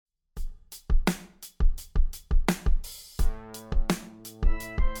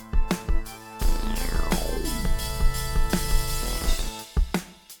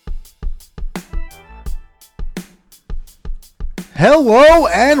Hello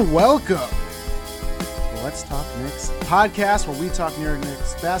and welcome to Let's Talk Knicks podcast, where we talk New York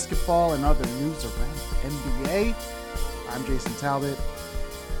Knicks basketball and other news around the NBA. I'm Jason Talbot.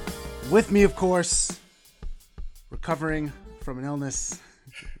 With me, of course, recovering from an illness.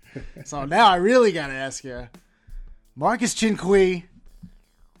 So now I really gotta ask you, Marcus Chinqui,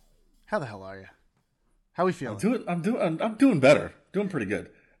 how the hell are you? How we feeling? I'm doing better. Doing pretty good.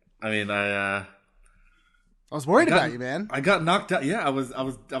 I mean, I was worried about you, man. I got knocked out. Yeah, I was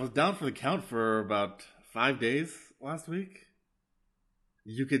down for the count for about 5 days last week.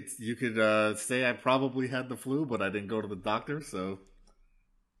 You could say I probably had the flu, but I didn't go to the doctor, so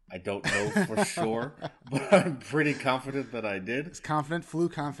I don't know for sure. But I'm pretty confident that I did. It's confident, flu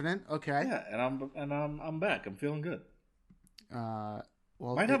confident. Okay. Yeah, and I'm back. I'm feeling good. Well,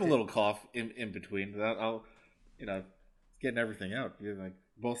 might have a little cough in between. I'll getting everything out. You're like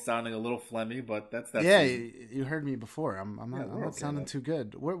both sounding a little phlegmy, but that's yeah. You heard me before. I'm not sounding too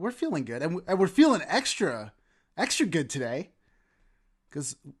good. We're feeling good, and we're feeling extra good today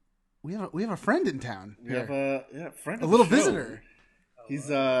because we have a friend in town. We have a friend, a little visitor. He's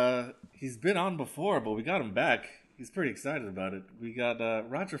been on before, but we got him back. He's pretty excited about it. We got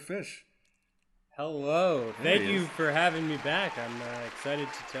Roger Fish. Hello. Thank you for having me back. I'm excited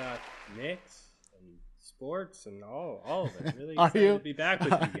to talk Knicks and sports and all of it. Really excited to be back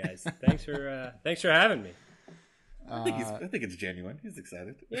with you guys. Thanks for having me. I think it's genuine. He's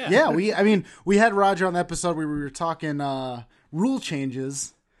excited. Yeah. We had Roger on the episode where we were talking rule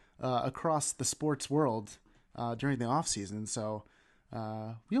changes across the sports world during the off season. So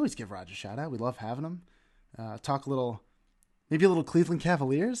we always give Roger a shout out. We love having him. Talk maybe a little Cleveland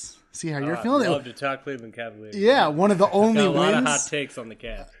Cavaliers. See how you're feeling. I'd love to talk Cleveland Cavaliers. Yeah, one of the only wins. A lot of hot takes on the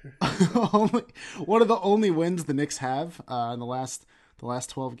Cavs. One of the only wins the Knicks have in the last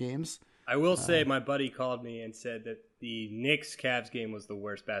 12 games. I will say my buddy called me and said that the Knicks-Cavs game was the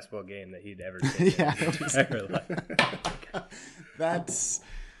worst basketball game that he'd ever seen. That's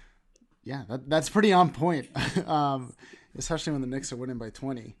pretty on point. Especially when the Knicks are winning by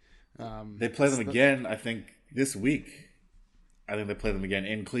 20. They play them again, I think, this week. I think they play them again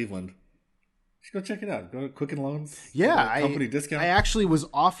in Cleveland. You should go check it out. Go to Quicken Loans. Yeah, company discount. I actually was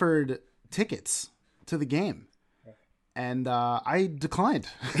offered tickets to the game, and I declined.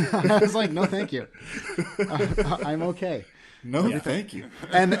 I was like, "No, thank you. I'm okay." Thank you.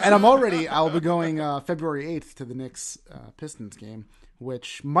 And I'll be going February 8th to the Knicks Pistons game,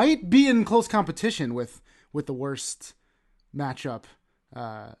 which might be in close competition with the worst matchup.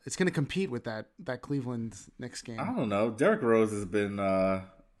 It's going to compete with that Cleveland Knicks game. I don't know. Derrick Rose has been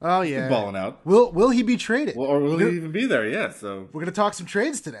balling out. Will he be traded? Or will he even be there? Yeah. So we're going to talk some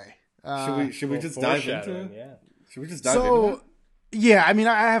trades today. Should we just dive into it? Yeah. Should we just dive into it? Yeah. I mean,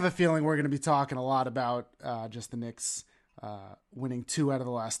 I have a feeling we're going to be talking a lot about just the Knicks winning 2 out of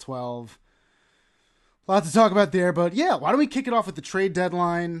the last 12. A lot to talk about there, but yeah, why don't we kick it off with the trade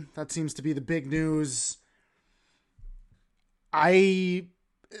deadline? That seems to be the big news.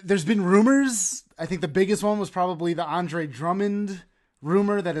 There's been rumors. I think the biggest one was probably the Andre Drummond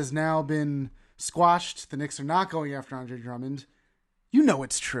rumor that has now been squashed. The Knicks are not going after Andre Drummond. You know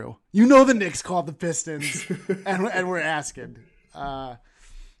it's true. You know the Knicks called the Pistons, and we're asking. But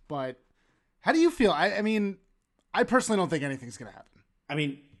how do you feel? I mean, I personally don't think anything's going to happen. I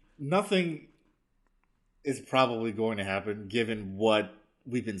mean, nothing is probably going to happen given what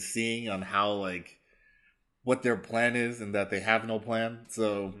we've been seeing on how, what their plan is and that they have no plan.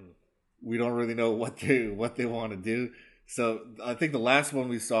 So we don't really know what they want to do. So I think the last one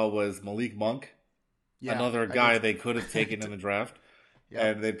we saw was Malik Monk, another guy they could have taken in the draft.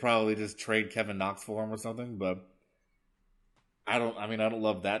 And they'd probably just trade Kevin Knox for him or something. But I don't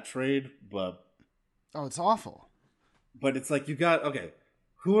love that trade, but it's awful. But it's like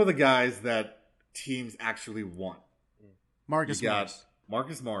who are the guys that teams actually want? Marcus Morris.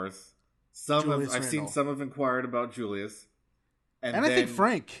 I've seen some have inquired about Julius, and I think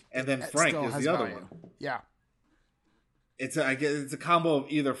Frank. And then Frank is the other one. Yeah, it's a combo of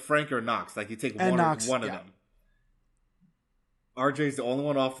either Frank or Knox. Like you take one of them. RJ's the only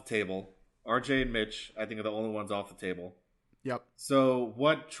one off the table. RJ and Mitch, I think, are the only ones off the table. Yep. So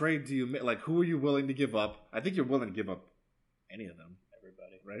what trade do you make? Like, who are you willing to give up? I think you're willing to give up any of them.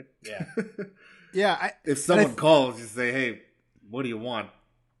 Everybody, right? Yeah. Yeah. If someone calls, you say, "Hey, what do you want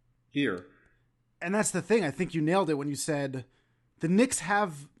here?" And that's the thing. I think you nailed it when you said the Knicks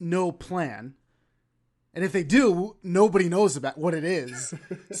have no plan. And if they do, nobody knows about what it is.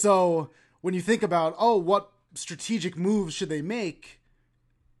 So when you think about, what strategic moves should they make?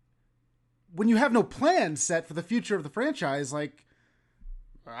 When you have no plan set for the future of the franchise, I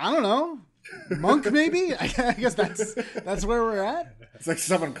don't know, Monk, maybe? I guess that's where we're at. It's like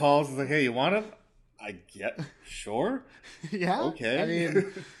someone calls and is like, hey, you want him? I get, sure. Yeah. Okay. I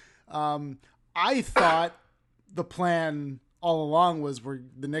mean, I thought the plan all along was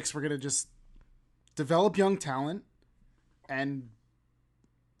the Knicks were going to just develop young talent and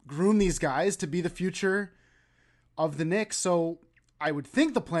groom these guys to be the future of the Knicks. So I would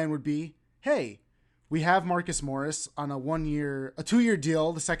think the plan would be, hey, we have Marcus Morris on a 2-year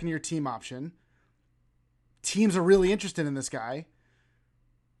deal, the second-year team option. Teams are really interested in this guy.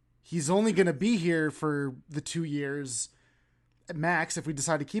 He's only going to be here for the 2 years at max if we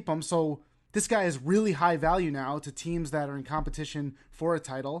decide to keep him. So this guy is really high value now to teams that are in competition for a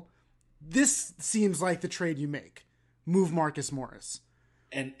title. This seems like the trade you make. Move Marcus Morris.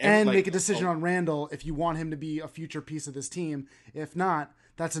 And make a decision on Randall if you want him to be a future piece of this team. If not,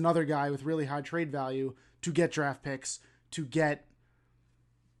 that's another guy with really high trade value to get draft picks, to get,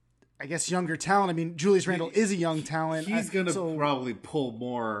 I guess, younger talent. I mean, Julius Randle is a young talent. He's going to probably pull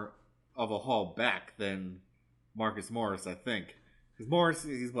more of a haul back than Marcus Morris, I think. Because Morris,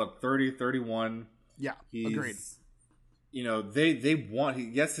 he's what, 30, 31? Yeah, agreed. You know, they want,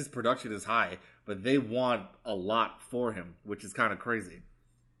 yes, his production is high, but they want a lot for him, which is kind of crazy.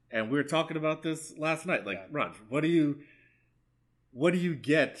 And we were talking about this last night. Like, Raj, what do you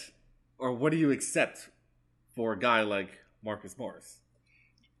get or what do you accept for a guy like Marcus Morris?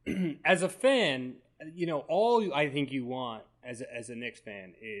 As a fan, you know, all I think you want as a Knicks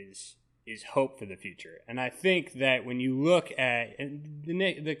fan is hope for the future. And I think that when you look at, and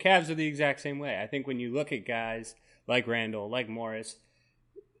the Cavs are the exact same way. I think when you look at guys like Randall, like Morris,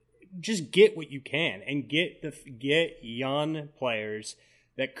 just get what you can and get young players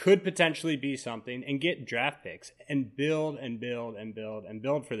that could potentially be something and get draft picks and build and build and build and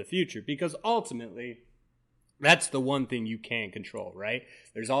build for the future, because ultimately that's the one thing you can control, right?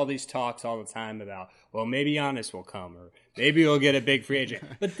 There's all these talks all the time about, well, maybe Giannis will come or maybe we'll get a big free agent.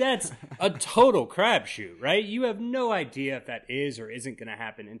 But that's a total crapshoot, right? You have no idea if that is or isn't going to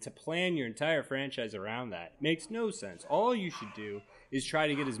happen. And to plan your entire franchise around that makes no sense. All you should do is try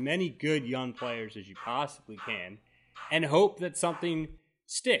to get as many good young players as you possibly can and hope that something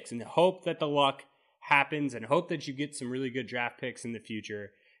sticks and hope that the luck happens and hope that you get some really good draft picks in the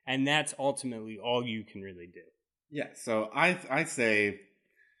future. And that's ultimately all you can really do. Yeah, so I say,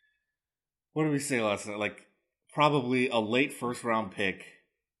 what did we say last night? Like, probably a late first round pick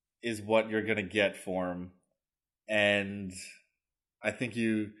is what you're gonna get for him, and I think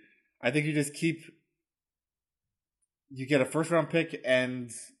you just you get a first round pick and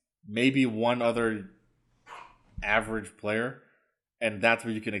maybe one other average player, and that's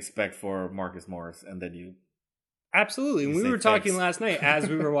what you can expect for Marcus Morris, and then you. Absolutely. And we were talking last night as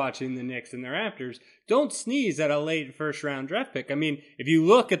we were watching the Knicks and the Raptors. Don't sneeze at a late first-round draft pick. I mean, if you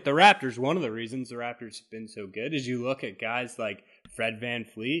look at the Raptors, one of the reasons the Raptors have been so good is you look at guys like Fred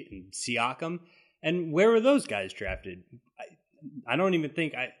VanVleet and Siakam, and where were those guys drafted? I don't even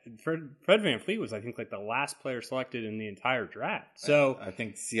think Fred VanVleet was, I think, like the last player selected in the entire draft. So I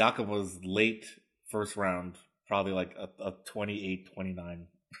think Siakam was late first round, probably like a 28, 29.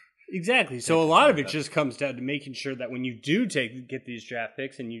 Exactly. So a lot of it just comes down to making sure that when you do get these draft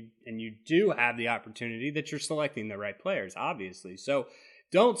picks and you do have the opportunity that you're selecting the right players, obviously. So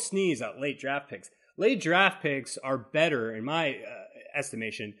don't sneeze at late draft picks. Late draft picks are better, in my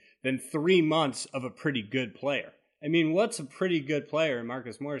estimation, than 3 months of a pretty good player. I mean, what's a pretty good player in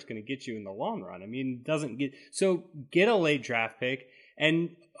Marcus Morris going to get you in the long run? I mean, get a late draft pick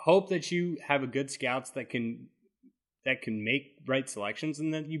and hope that you have a good scouts that can make right selections,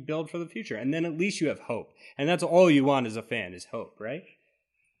 and then you build for the future. And then at least you have hope. And that's all you want as a fan is hope, right?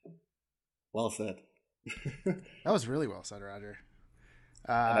 Well said. That was really well said, Roger.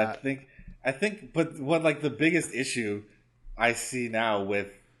 I think, but what like the biggest issue I see now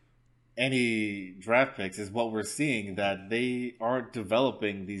with any draft picks is what we're seeing, that they aren't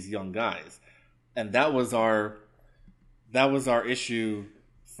developing these young guys. And that was our issue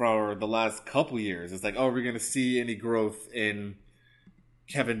for the last couple years. It's like, oh, we're going to see any growth in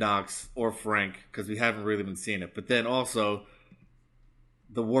Kevin Knox or Frank, because we haven't really been seeing it. But then also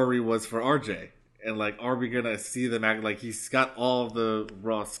the worry was for RJ. And like, are we going to see them act like he's got all the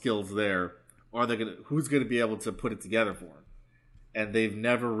raw skills there? Who's going to be able to put it together for him? And they've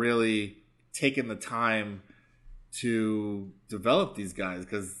never really taken the time to develop these guys,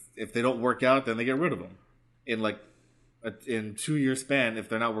 because if they don't work out, then they get rid of them in 2 year span. If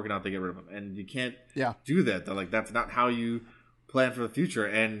they're not working out, they get rid of them, and you can't do that. That's not how you plan for the future.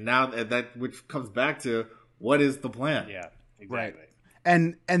 And now that which comes back to, what is the plan? Yeah, exactly.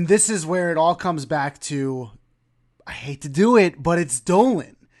 Right. And this is where it all comes back to, I hate to do it, but it's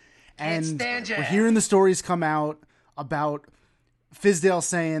Dolan. And we're hearing the stories come out about Fizdale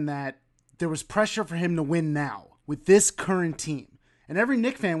saying that there was pressure for him to win now with this current team. And every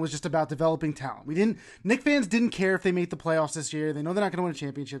Knick fan was just about developing talent. Knick fans didn't care if they made the playoffs this year. They know they're not going to win a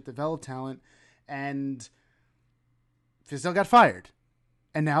championship, develop talent. And Fizdale got fired.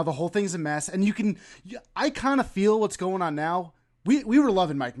 And now the whole thing's a mess. And I kind of feel what's going on now. We were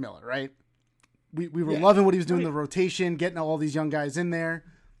loving Mike Miller, right? We were loving what he was doing, the rotation, getting all these young guys in there.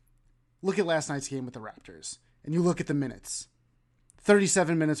 Look at last night's game with the Raptors. And you look at the minutes.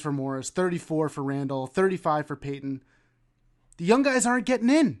 37 minutes for Morris, 34 for Randall, 35 for Payton. The young guys aren't getting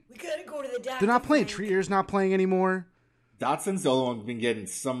in. We gotta go to the doctor. They're not playing. Trier's not playing anymore. Dotson's the only one who's been getting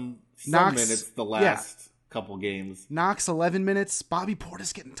some minutes the last couple games. Knox 11 minutes. Bobby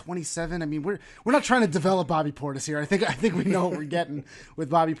Portis getting 27. I mean, we're not trying to develop Bobby Portis here. I think we know what we're getting with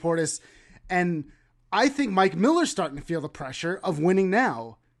Bobby Portis, and I think Mike Miller's starting to feel the pressure of winning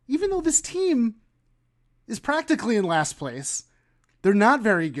now, even though this team is practically in last place. They're not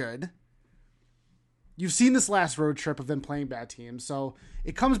very good. You've seen this last road trip of them playing bad teams, so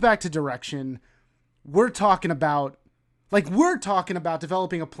it comes back to direction. We're talking about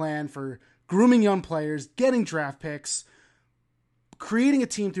developing a plan for grooming young players, getting draft picks, creating a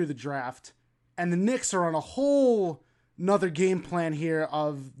team through the draft, and the Knicks are on a whole another game plan here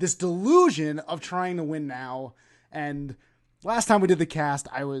of this delusion of trying to win now. And last time we did the cast,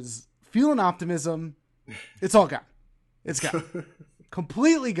 I was feeling optimism. It's all gone. It's gone.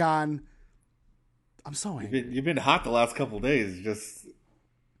 Completely gone. I'm so angry. You've been hot the last couple of days. Just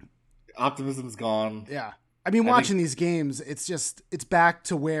optimism's gone. Yeah. I mean, watching these games, it's back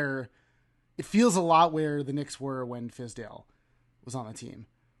to where it feels a lot where the Knicks were when Fizdale was on the team.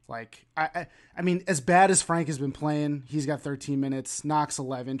 Like, I mean, as bad as Frank has been playing, he's got 13 minutes, Knox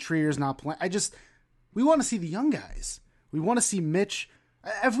 11, Trier's not playing. We want to see the young guys. We want to see Mitch.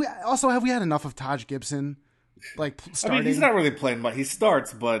 Have we had enough of Taj Gibson? Like, starting? I mean, he's not really playing much. He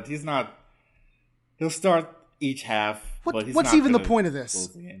starts, but he's not. He'll start each half. What's even the point of this?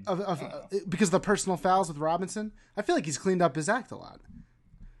 Because of the personal fouls with Robinson? I feel like he's cleaned up his act a lot.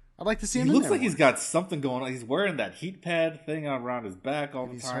 I'd like to see him in there. He looks like he's got something going on. He's wearing that heat pad thing around his back all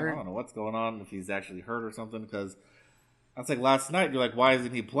the time. Hurt. I don't know what's going on, if he's actually hurt or something. Because I was like, last night, you're like, why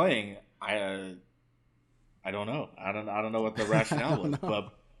isn't he playing? I don't know. I don't know what the rationale was.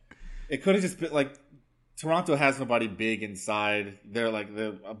 But it could have just been like, Toronto has nobody big inside. They're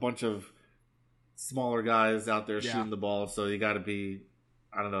a bunch of smaller guys out there shooting the ball, so you got to be.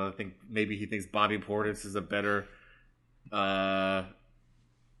 I don't know. I think maybe he thinks Bobby Portis is a better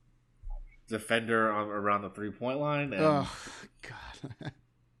defender around the 3-point line. And oh God!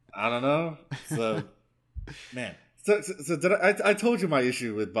 I don't know. So, man. So did I told you my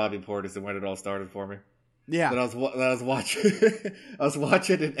issue with Bobby Portis and when it all started for me. Yeah. That I was watching. I was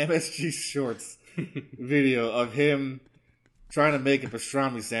watching an MSG Shorts video of him trying to make a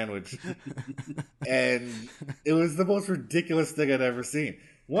pastrami sandwich, and it was the most ridiculous thing I'd ever seen.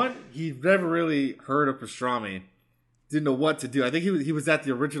 One, he'd never really heard of pastrami, didn't know what to do. I think he was at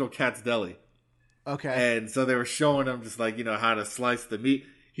the original Cat's Deli. Okay. And so they were showing him just how to slice the meat.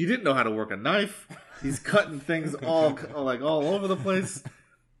 He didn't know how to work a knife. He's cutting things all over the place,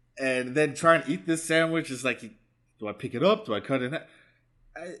 and then trying to eat this sandwich is like, do I pick it up? Do I cut it?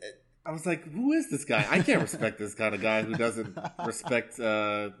 I was like, who is this guy? I can't respect this kind of guy who doesn't respect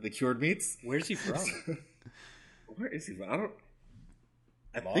the cured meats. Where's he from? Where is he from?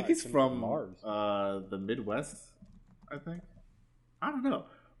 I think he's from the Midwest, I think. I don't know.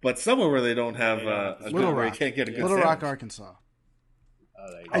 But somewhere where they don't have Little Rock. You can't get a good Little sandwich. Rock, Arkansas.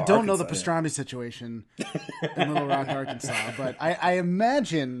 I don't know the pastrami situation in Little Rock, Arkansas, but I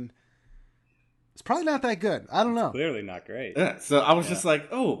imagine it's probably not that good. I don't know. Clearly not great. Yeah, so I was just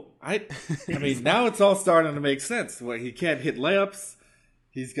like, I mean, now it's all starting to make sense. Where he can't hit layups.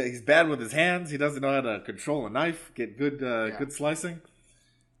 He's bad with his hands. He doesn't know how to control a knife, get good slicing.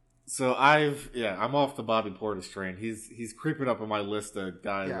 So I'm off the Bobby Portis train. He's creeping up on my list of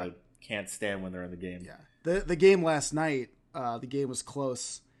guys I can't stand when they're in the game. Yeah. The game last night, the game was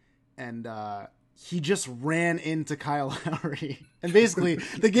close, and he just ran into Kyle Lowry. And basically,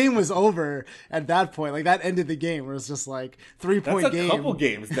 the game was over at that point. Like, that ended the game. Where it was just like 3-point game. That's a couple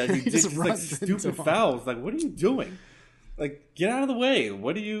games that he just stupid fouls. Like, what are you doing? Like, get out of the way.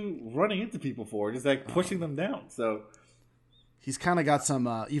 What are you running into people for? Just pushing them down. So he's kind of got some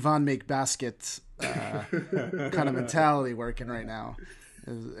Yvonne make basket kind of mentality working right now.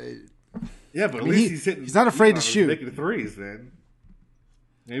 Yeah, but at least he's not afraid to shoot. Making threes, man.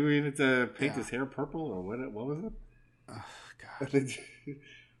 Maybe we need to paint his hair purple or what was it? Oh, God.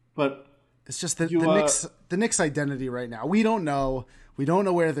 But it's just the Knicks' identity right now. We don't know We don't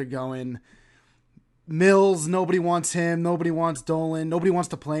know where they're going. Mills, nobody wants him. Nobody wants Dolan. Nobody wants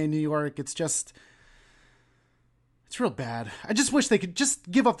to play in New York. It's real bad. I just wish they could just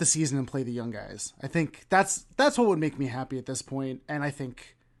give up the season and play the young guys. I think that's what would make me happy at this point. And I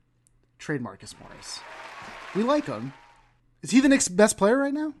think trade Marcus Morris. We like him. Is he the Knicks' best player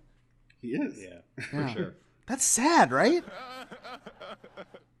right now? He is. Yeah, for sure. That's sad, right?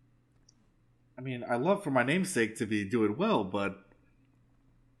 I mean, I love for my namesake to be doing well, but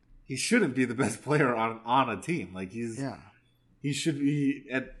he shouldn't be the best player on a team. Like he should be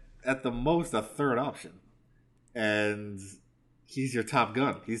at the most a third option. And he's your top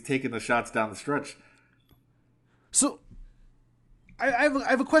gun. He's taking the shots down the stretch. So I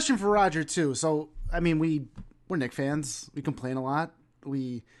have a question for Roger too. So I mean, we're Knicks fans. We complain a lot.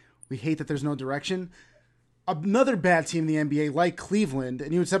 We hate that there's no direction. Another bad team in the NBA, like Cleveland,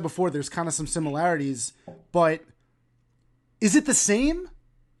 and you had said before, there's kind of some similarities, but is it the same?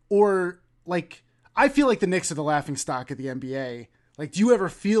 Or, like, I feel like the Knicks are the laughingstock of the NBA. Like, do you ever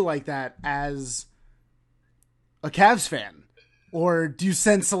feel like that as a Cavs fan? Or do you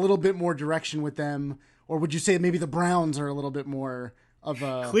sense a little bit more direction with them? Or would you say maybe the Browns are a little bit more of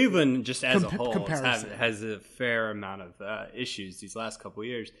a... Cleveland, just as a whole, has a fair amount of issues these last couple of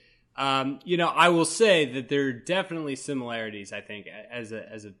years. I will say that there are definitely similarities, I think, as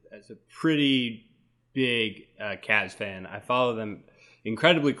a pretty big Cavs fan. I follow them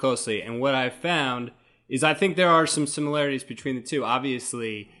incredibly closely, and what I've found is I think there are some similarities between the two.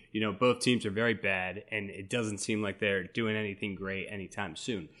 Obviously, both teams are very bad, and it doesn't seem like they're doing anything great anytime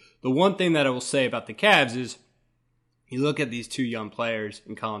soon. The one thing that I will say about the Cavs is you look at these two young players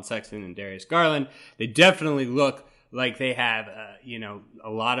in Colin Sexton and Darius Garland, they definitely look like they have, a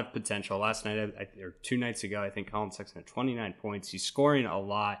lot of potential. Last night, or 2 nights ago, I think Colin Sexton had 29 points. He's scoring a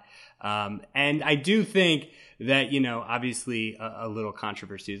lot. And I do think that, obviously a little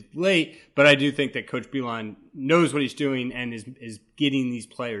controversy is late, but I do think that Coach Beilein knows what he's doing and is getting these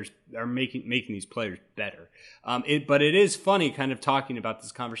players, or making these players better. But it is funny kind of talking about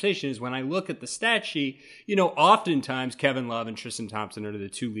this conversation is when I look at the stat sheet, oftentimes Kevin Love and Tristan Thompson are the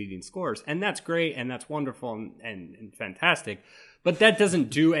 2 leading scorers, and that's great and that's wonderful and fantastic. But that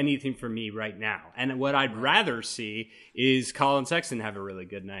doesn't do anything for me right now. And what I'd rather see is Colin Sexton have a really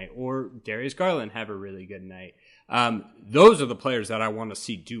good night or Darius Garland have a really good night. Those are the players that I want to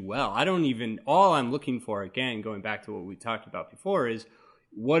see do well. All I'm looking for, again, going back to what we talked about before, is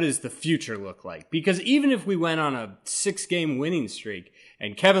what does the future look like? Because even if we went on a 6-game winning streak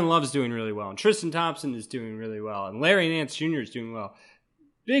and Kevin Love's doing really well and Tristan Thompson is doing really well and Larry Nance Jr. is doing well,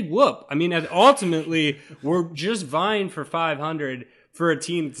 big whoop. I mean, ultimately, we're just vying for 500 for a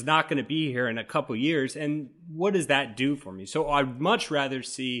team that's not going to be here in a couple years. And what does that do for me? So I'd much rather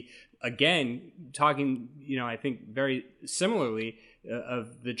see, again, talking, I think very similarly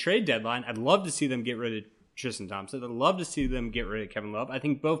of the trade deadline, I'd love to see them get rid of Tristan Thompson. I'd love to see them get rid of Kevin Love. I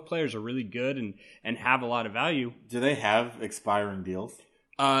think both players are really good and have a lot of value. Do they have expiring deals?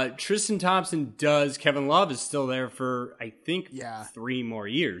 Tristan Thompson does. Kevin Love is still there for, I think, 3 more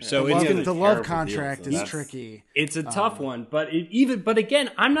years. So the Love contract is tricky. It's a tough one, but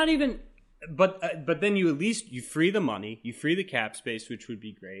again, I'm not even. But then you free the money, you free the cap space, which would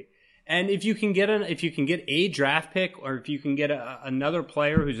be great. And if you can get a draft pick, or if you can get another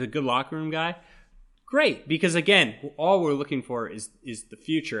player who's a good locker room guy, great. Because again, all we're looking for is the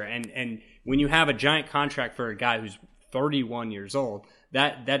future. And when you have a giant contract for a guy who's 31 years old,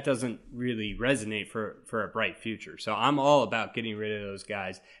 that doesn't really resonate for a bright future. So I'm all about getting rid of those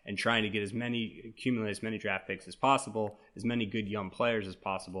guys and trying to accumulate as many draft picks as possible, as many good young players as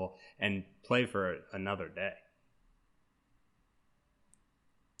possible, and play for another day.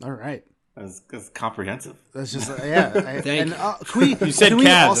 All right. That's comprehensive. That's just Thank you. You said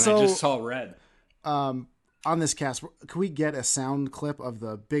Cavs, also, and I just saw red. On this cast, can we get a sound clip of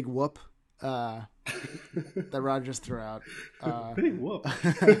the big whoop that Roger just threw out? Big whoop.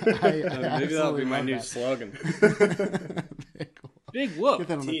 Maybe that'll be my new slogan. Big whoop. Get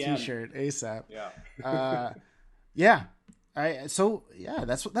that on a t-shirt ASAP. Yeah. That's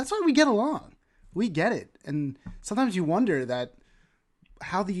why we get along. We get it. And sometimes you wonder that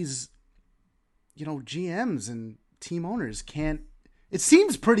how these GMs and team owners can't. It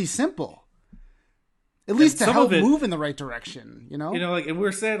seems pretty simple. At least to help move in the right direction, like, and we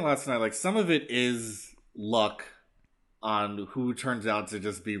were saying last night, like, some of it is luck on who turns out to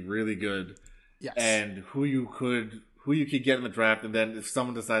just be really good, yes, and who you could get in the draft, and then if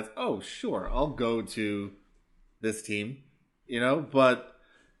someone decides, oh, sure, I'll go to this team, but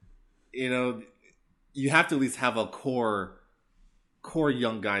you have to at least have a core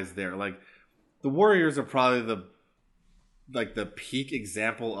young guys there. Like, the Warriors are probably like the peak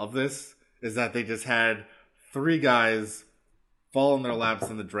example of this is that they just had 3 guys fall in their laps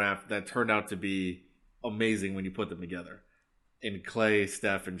in the draft that turned out to be amazing when you put them together in Clay,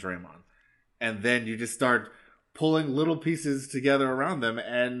 Steph, and Draymond. And then you just start pulling little pieces together around them,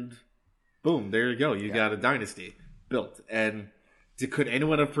 and boom, there you go. You got a dynasty built. And could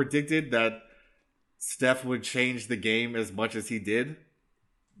anyone have predicted that Steph would change the game as much as he did?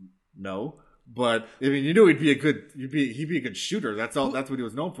 No. But I mean, you knew he'd be a good shooter. That's what he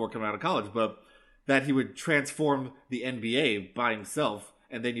was known for coming out of college. But that he would transform the NBA by himself,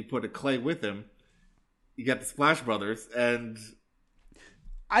 and then you put a Clay with him. You got the Splash Brothers, and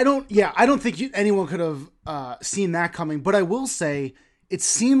I don't think anyone could have seen that coming. But I will say, it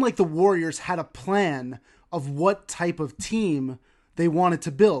seemed like the Warriors had a plan of what type of team they wanted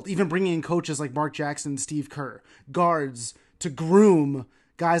to build. Even bringing in coaches like Mark Jackson, and Steve Kerr, guards to groom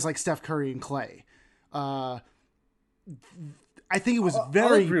guys like Steph Curry and Clay. I think it was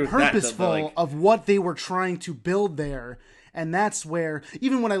very purposeful of what they were trying to build there. And that's where,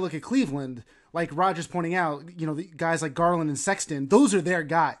 even when I look at Cleveland, like Roger's pointing out, the guys like Garland and Sexton, those are their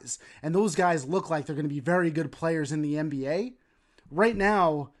guys. And those guys look like they're going to be very good players in the NBA. Right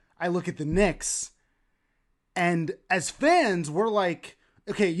now, I look at the Knicks, and as fans, we're like,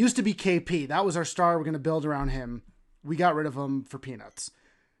 okay, it used to be KP. That was our star. We're going to build around him. We got rid of him for peanuts.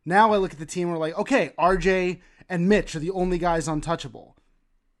 Now I look at the team, we're like, okay, RJ and Mitch are the only guys untouchable.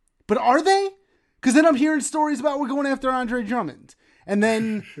 But are they? Because then I'm hearing stories about we're going after Andre Drummond. And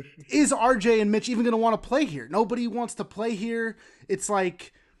then is RJ and Mitch even going to want to play here? Nobody wants to play here. It's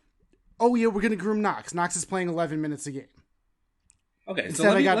like, oh yeah, we're going to groom Knox. Knox is playing 11 minutes a game. Okay,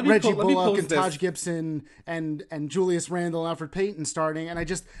 instead I got Reggie Bullock and Taj Gibson and Julius Randle and Alfred Payton starting. And it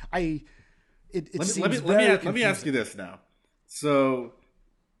seems very confusing. Let me ask you this now. So,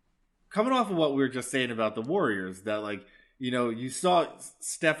 coming off of what we were just saying about the Warriors, that you saw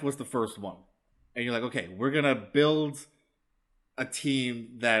Steph was the first one. And you're like, okay, we're going to build a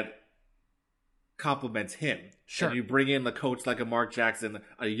team that complements him. Sure. And you bring in the coach like a Mark Jackson,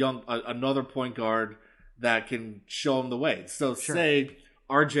 another point guard that can show him the way. So say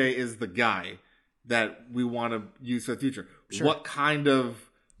RJ is the guy that we want to use for the future. Sure. What kind of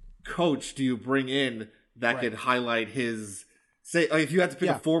coach do you bring in that could highlight his, say, if you had to pick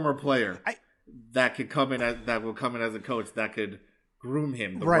a former player that will come in as a coach that could groom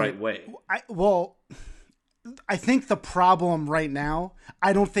him the right way? I think the problem right now,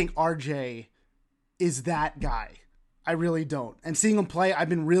 I don't think RJ is that guy. I really don't. And seeing him play, I've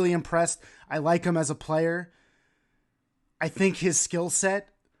been really impressed. I like him as a player. I think his skill set,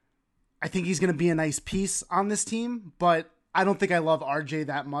 I think he's going to be a nice piece on this team, but I don't think I love RJ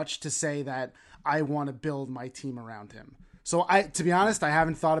that much to say that I want to build my team around him. So to be honest, I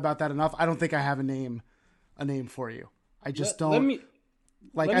haven't thought about that enough. I don't think I have a name for you. I just don't.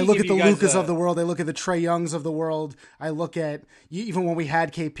 I look at the Lucas of the world. I look at the Trae Youngs of the world. I look at, even when we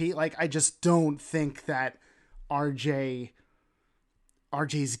had KP, I just don't think that RJ's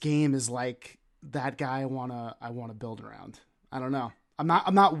game is like that guy I want to build around. I don't know. I'm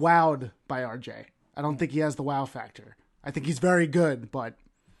not wowed by RJ. I don't think he has the wow factor. I think he's very good, but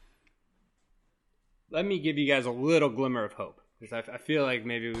let me give you guys a little glimmer of hope, because I feel like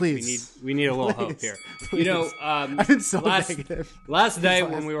maybe we need a little hope here. Please. I've been so negative. Last night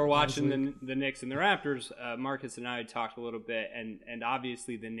when we were watching the Knicks and the Raptors, Marcus and I talked a little bit, and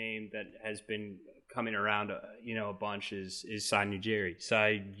obviously the name that has been coming around, a bunch is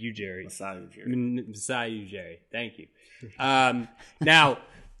Masai Ujiri. Thank you. Now,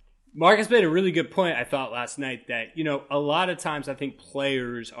 Marcus made a really good point, I thought, last night, that, a lot of times I think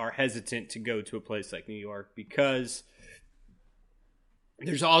players are hesitant to go to a place like New York because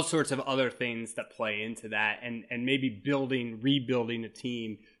there's all sorts of other things that play into that, and maybe rebuilding a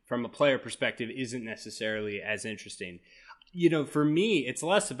team from a player perspective isn't necessarily as interesting. For me, it's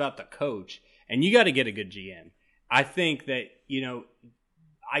less about the coach, and you got to get a good GM. I think that,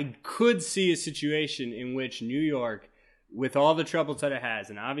 I could see a situation in which New York, with all the troubles that it has,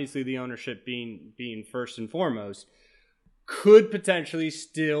 and obviously the ownership being first and foremost, could potentially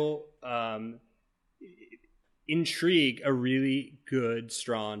still intrigue a really good,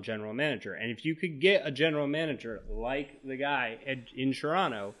 strong general manager. And if you could get a general manager like the guy in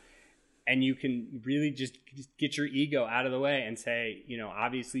Toronto, and you can really just get your ego out of the way and say,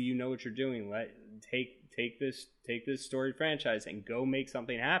 obviously you know what you're doing. Take this storied franchise and go make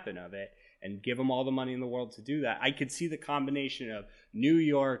something happen of it, and give them all the money in the world to do that. I could see the combination of New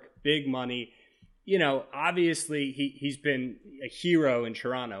York, big money, obviously he's been a hero in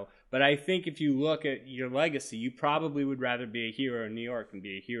Toronto, but I think if you look at your legacy, you probably would rather be a hero in New York than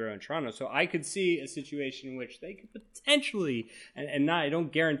be a hero in Toronto. So I could see a situation in which they could potentially, and not, I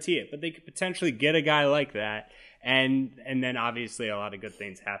don't guarantee it, but they could potentially get a guy like that, and then obviously a lot of good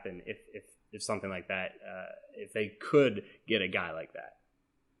things happen if something like that, if they could get a guy like that.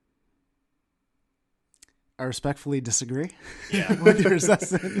 I respectfully disagree Yeah. with your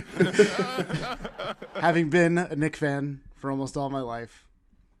assessment. Having been a Knick fan for almost all my life,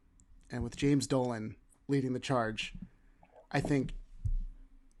 and with James Dolan leading the charge, I think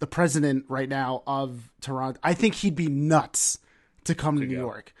the president right now of Toronto, I think he'd be nuts to come to New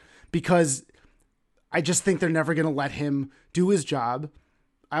York, because I just think they're never going to let him do his job.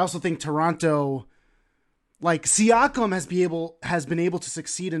 I also think Toronto, like Siakam has been able to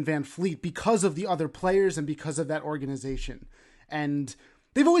succeed in Van Fleet because of the other players and because of that organization. And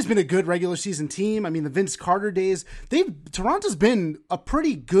they've always been a good regular season team. I mean, the Vince Carter days, Toronto's been a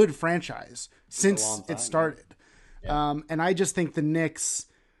pretty good franchise since it started. Yeah. And I just think the Knicks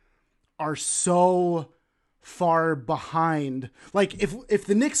are so far behind. Like if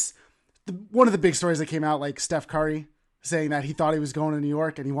the Knicks, one of the big stories that came out, like Steph Curry saying that he thought he was going to New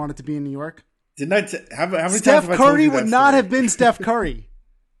York and he wanted to be in New York. Didn't I how many Steph times Curry would not have been Steph Curry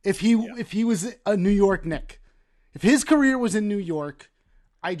if he was a New York Knick. If his career was in New York,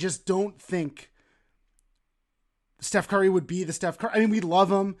 I just don't think Steph Curry would be the Steph Curry. I mean, we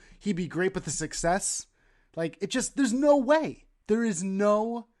love him. He'd be great, but the success, like, there's no way. There is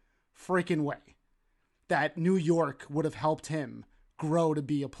no freaking way that New York would have helped him grow to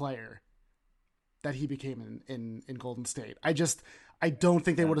be a player that he became in Golden State. I don't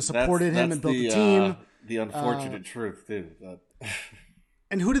think they would have supported him and built a team. The unfortunate truth, too.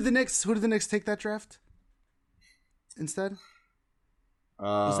 And who did the Knicks take that draft instead?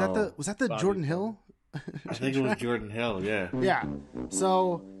 Was that the Jordan Hill? I think it was Jordan Hill, yeah. Yeah.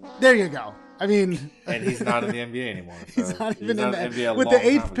 So there you go. I mean, and he's not in the NBA anymore. So he's not even in the NBA. With the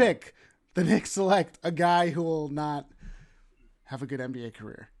 8th pick, the Knicks select a guy who will not have a good NBA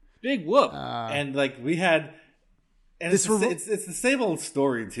career. Big whoop. And like we had, and it's the same old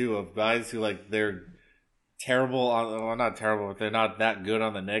story too of guys who like they're terrible well, not terrible, but they're not that good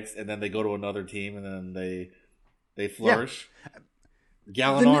on the Knicks, and then they go to another team and then they flourish. Yeah.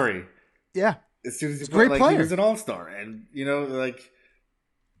 Gallinari, as soon as he great player. He was an all-star, and like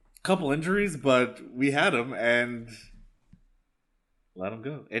a couple injuries, but we had him and let him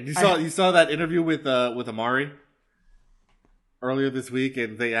go. And you saw that interview with Amari earlier this week,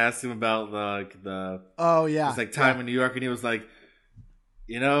 and they asked him about time in New York, and he was like,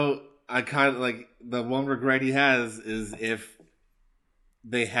 I kind of like the one regret he has is if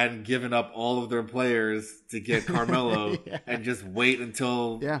they hadn't given up all of their players to get Carmelo and just wait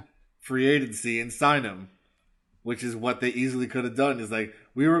until free agency and sign him, which is what they easily could have done. Is like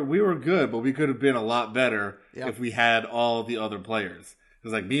we were good, but we could have been a lot better if we had all the other players.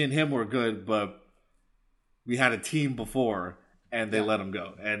 Because like me and him were good, but we had a team before. And they let him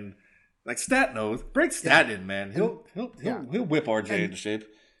go. And like Stat knows, break Stat in, man. He'll whip RJ into shape.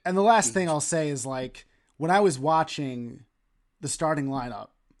 And the last thing I'll say is like when I was watching the starting lineup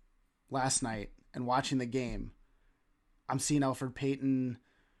last night and watching the game, I'm seeing Elfrid Payton,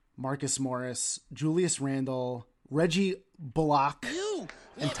 Marcus Morris, Julius Randle, Reggie Bullock,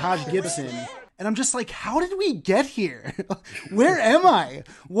 and Taj Gibson. And I'm just like, how did we get here? Where am I?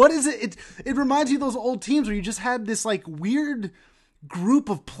 What is it? It reminds me of those old teams where you just had this like weird group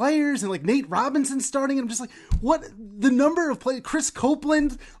of players and like Nate Robinson starting. And I'm just like, what? The number of players, Chris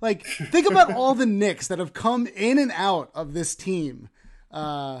Copeland, like think about all the Knicks that have come in and out of this team.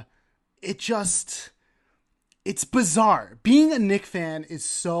 It's bizarre. Being a Knick fan is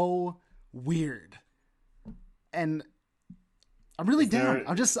so weird. And I'm really down.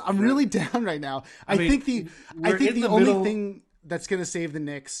 I'm really down right now. I think the only thing that's going to save the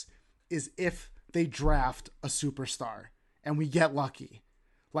Knicks is if they draft a superstar and we get lucky.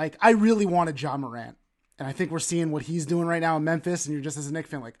 Like I really wanted Ja Morant, and I think we're seeing what he's doing right now in Memphis. And you're just as a Knicks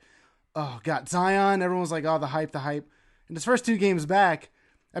fan, like, oh God, Zion. Everyone was like, oh, the hype. And his first 2 games back,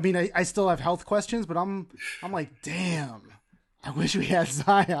 I mean, I still have health questions, but I'm like, damn, I wish we had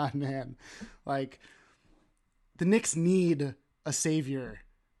Zion, man. Like the Knicks need a savior.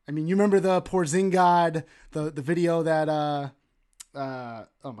 I mean, you remember the Porzingis, the video that oh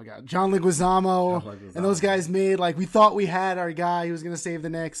my God, John Leguizamo and those guys made. Like we thought we had our guy who was going to save the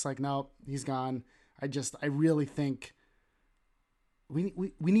Knicks. Like nope, he's gone. I really think we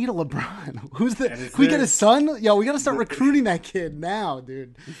need a LeBron. Can we get his son? Yo, we got to start recruiting that kid now,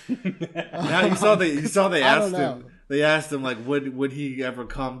 dude. Now you saw they asked him. they asked him like, would he ever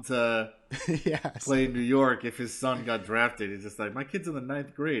come to play in New York if his son got drafted? He's just like, my kid's in the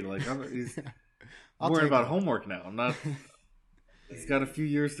 9th grade. Like, he's worried about homework now. I'm not. He's got a few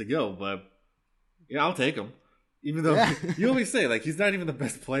years to go, but yeah, I'll take him. Even though you always say like he's not even the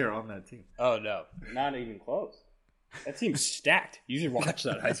best player on that team. Oh no, not even close. That team's stacked. You should watch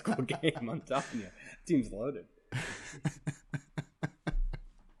that high school game. I'm telling you, that team's loaded.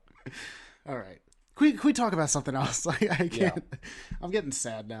 All right. Can we talk about something else? Like I can't. Yeah. I'm getting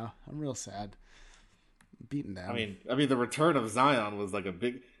sad now. I'm real sad. I'm beaten down. I mean, the return of Zion was like a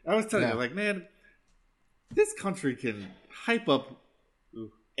big. I was telling you, like, man, this country can hype up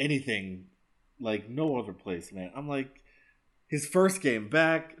anything like no other place, man. I'm like, his first game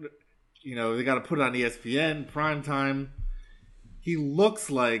back, you know, they got to put it on ESPN primetime. He looks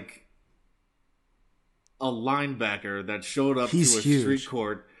like a linebacker that showed up to a street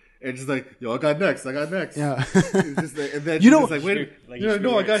court. And just like, yo, I got next. Yeah. Just like, and then just like, wait,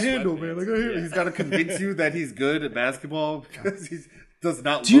 no, I got handled, man. Like, he's got to convince you that he's good at basketball because he does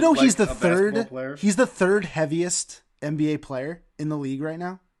not. Do you know he's like the third? He's the third heavhiest NBA player in the league right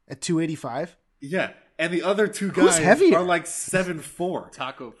now at 285. Yeah, and the other two guys are like 7'4".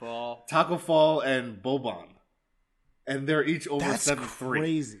 Taco Fall, and Boban, and they're each over 7'3".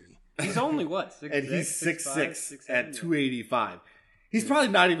 Crazy. He's only what? 6'6", and he's 6'6" at 285. He's probably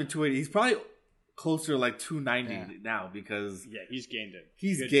not even 280. He's probably closer to like 290 now because he's gained it.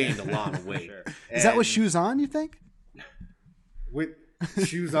 He's gained a lot of weight. Sure. Is that with shoes on? You think? With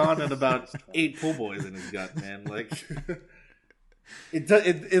shoes on and about 8 pull boys in his gut, man. Like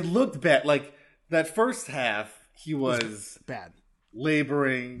it looked bad. Like that first half, he was bad,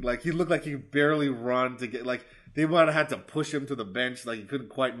 laboring. Like he looked like he could barely run to get. Like they would have had to push him to the bench. Like he couldn't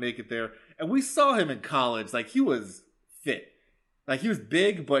quite make it there. And we saw him in college. Like he was fit. Like he was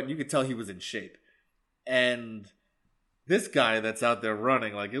big, but you could tell he was in shape. And this guy that's out there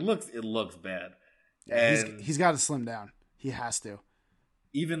running, like it looks bad. Yeah, he's got to slim down. He has to.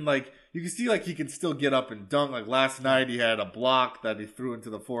 Even like you can see, like he can still get up and dunk. Like last night, he had a block that he threw into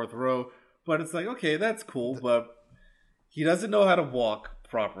the 4th row. But it's like, okay, that's cool, but he doesn't know how to walk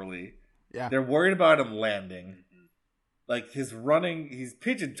properly. Yeah, they're worried about him landing. Like his running, he's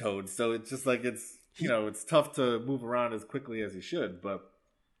pigeon-toed, so it's just like it's tough to move around as quickly as he should. But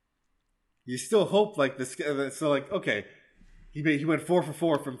you still hope like this. So like, okay, he went 4 for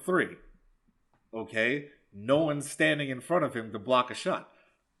 4 from 3. Okay, no one's standing in front of him to block a shot.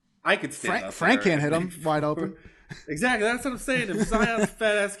 I could stand up Frank there can't hit him wide open. Exactly, that's what I'm saying. If Zion's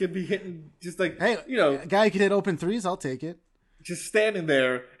fat ass could be hitting just like, hey, a guy who can hit open threes, I'll take it. Just standing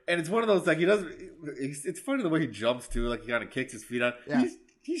there, and it's one of those like he doesn't. It's funny the way he jumps too, like he kind of kicks his feet out. Yeah.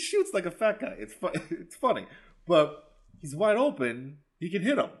 He shoots like a fat guy. It's funny, but he's wide open. He can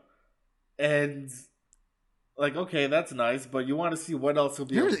hit him, and like okay, that's nice. But you want to see what else he'll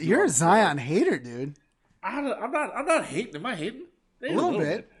be. You're a Zion hater, dude. I'm not hating. Am I hating? A little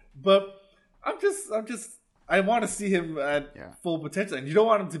bit, but I'm just. I want to see him at full potential, and you don't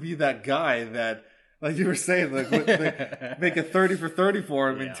want him to be that guy that, like you were saying, like make a 30 for 30 for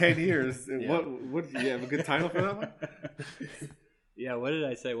him in 10 years. Yeah. What? Do you have a good title for that one? Yeah. What did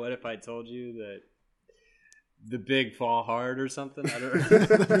I say? What if I told you that the big fall hard or something? I don't know.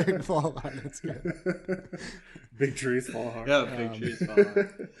 The big fall hard. That's good. Big trees fall hard. Yeah, big trees fall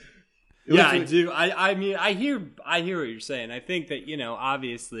hard. Yeah, I do. I mean, I hear what you're saying. I think that,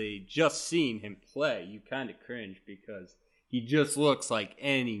 obviously just seeing him play, you kind of cringe because he just looks like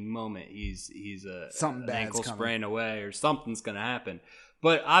any moment he's an ankle sprain away or something's going to happen.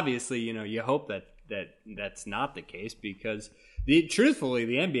 But obviously, you hope that's not the case because truthfully,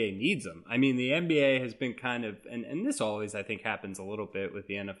 the NBA needs him. I mean, the NBA has been kind of, and this always I think happens a little bit with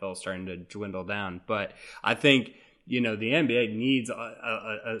the NFL starting to dwindle down, but I think the NBA needs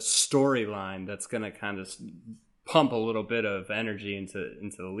a storyline that's going to kind of pump a little bit of energy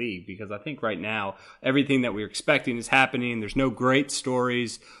into the league because I think right now everything that we're expecting is happening. There's no great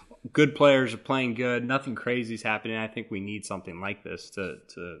stories. Good players are playing good. Nothing crazy is happening. I think we need something like this to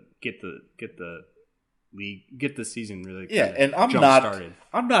get the league, get the season really and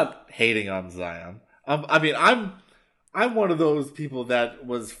I'm not hating on Zion. I'm one of those people that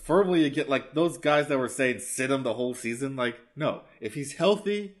was firmly against, like those guys that were saying sit him the whole season. Like, no, if he's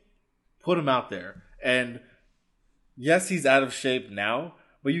healthy, put him out there. And yes, he's out of shape now,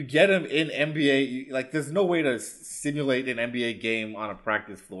 but you get him in NBA. Like, there's no way to simulate an NBA game on a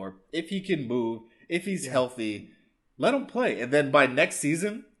practice floor. If he can move, if he's healthy, let him play. And then by next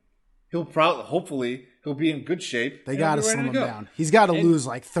season, hopefully he'll be in good shape. They got to slim him down. He's got to lose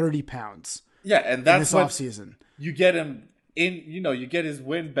like 30 pounds. Yeah, and that's this offseason. You get him you get his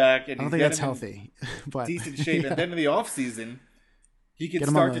win back, and I don't think that's healthy, but decent shape. And then in the off season, he can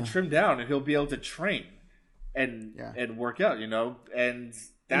start to trim down, and he'll be able to train and work out. And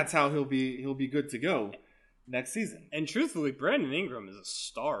that's how he'll be good to go next season. And truthfully, Brandon Ingram is a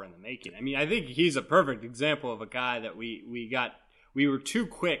star in the making. I mean, I think he's a perfect example of a guy that we were too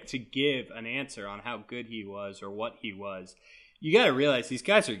quick to give an answer on how good he was or what he was. You got to realize these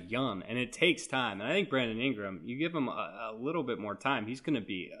guys are young, and it takes time. And I think Brandon Ingram, you give him a little bit more time, he's going to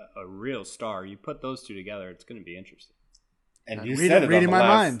be a real star. You put those two together, it's going to be interesting. And you said it reading my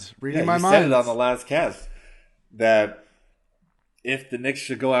mind. Reading my mind. You said it on the last cast that if the Knicks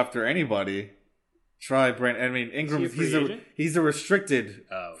should go after anybody, try Brandon. I mean, Ingram. He's a restricted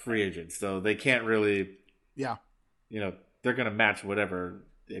free agent, so they can't really. Yeah. They're going to match whatever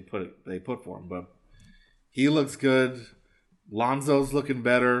they put for him, but he looks good. Lonzo's looking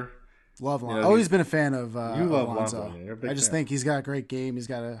better. Love Lonzo. Always been a fan of Lonzo. I just fan. think he's got a great game. He's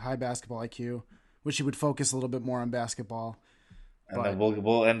got a high basketball IQ. Wish he would focus a little bit more on basketball. And then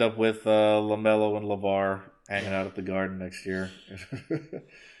we'll end up with LaMelo and LeVar hanging out at the Garden next year.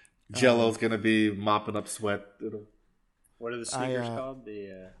 Jello's going to be mopping up sweat. What are the sneakers called?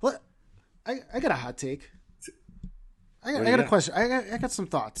 What? I got a hot take. I got a question. I got some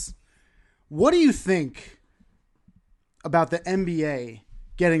thoughts. What do you think about the NBA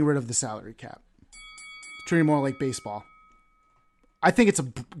getting rid of the salary cap, treating more like baseball? I think it's a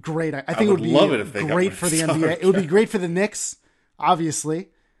great. I think it would be great for the NBA. It would be great for the Knicks, obviously,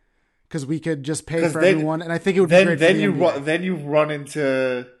 because we could just pay for everyone, and I think it would be great for the NBA. Then you run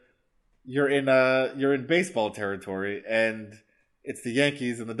into you're in baseball territory, and it's the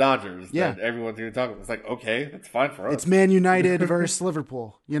Yankees and the Dodgers that everyone's going to talk about. It's like, okay, that's fine for us. It's Man United versus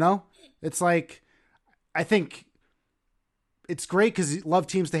Liverpool. It's like, I think it's great because you love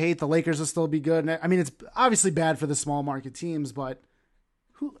teams to hate. The Lakers will still be good. And I mean, it's obviously bad for the small market teams, but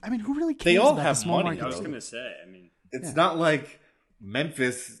who really cares? They all about have the small money. market I was going to say, it's not like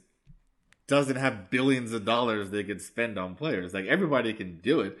Memphis doesn't have billions of dollars they could spend on players. Like, everybody can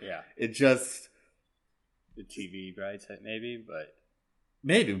do it. Yeah. It just the TV rights, maybe,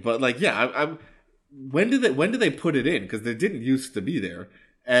 but like, yeah. When did they put it in? Because they didn't used to be there,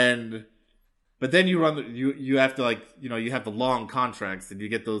 but then you have to you have the long contracts, and you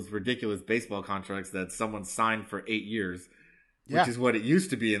get those ridiculous baseball contracts that someone signed for 8 years, which is what it used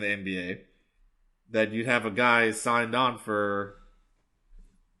to be in the NBA. That you'd have a guy signed on for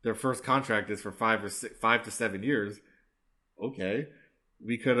their first contract is for 5 to 7 years. Okay,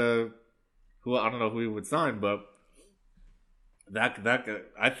 we could have. I don't know who we would sign, but that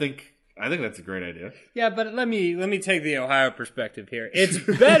I think that's a great idea. Yeah, but let me take the Ohio perspective here. It's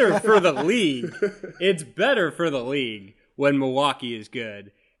better for the league. It's better for the league when Milwaukee is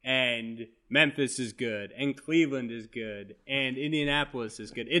good and Memphis is good and Cleveland is good and Indianapolis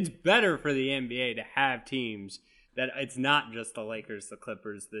is good. It's better for the NBA to have teams that it's not just the Lakers, the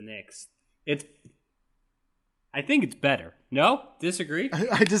Clippers, the Knicks. I think it's better. No? Disagree? I'm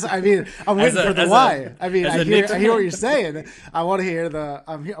waiting for the why. I hear what you're saying. I want to hear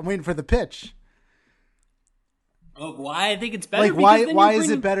I'm waiting for the pitch. Oh, why I think it's better? Like, why is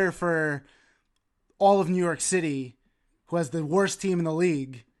it better for all of New York City, who has the worst team in the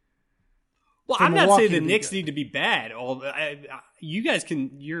league? Well, I'm not saying the Knicks need to be bad. You guys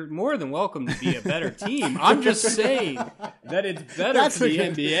you're more than welcome to be a better team. I'm just saying that it's better for the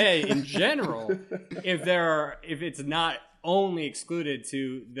NBA in general if it's not only excluded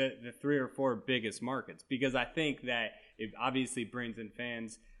to the 3 or 4 biggest markets, because I think that it obviously brings in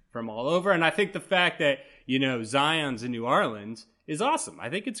fans from all over, and I think the fact that Zion's in New Orleans is awesome. I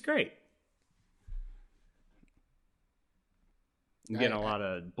think it's great. I'm getting a lot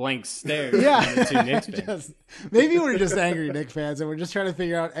of blank stares. Yeah, two Knicks fans. Maybe we're just angry Knicks fans, and we're just trying to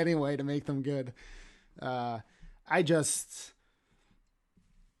figure out any way to make them good. I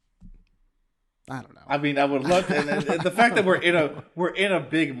don't know. I mean, I would love to, and the fact that we're in a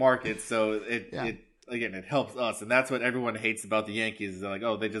big market, so it helps us, and that's what everyone hates about the Yankees. They're like,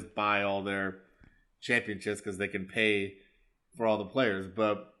 oh, they just buy all their championships because they can pay for all the players.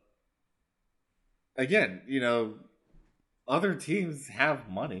 But again, other teams have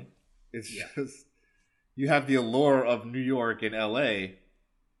money. It's just you have the allure of New York and LA,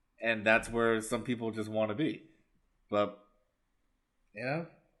 and that's where some people just want to be. But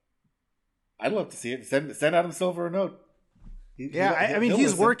I'd love to see it. Send Adam Silver a note.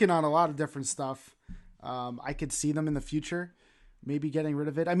 He's working on a lot of different stuff. I could see them in the future, maybe getting rid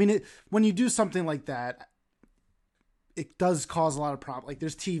of it. I mean, when you do something like that, it does cause a lot of problems. Like,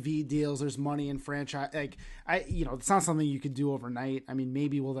 there's TV deals, there's money in franchise. Like, it's not something you could do overnight. I mean,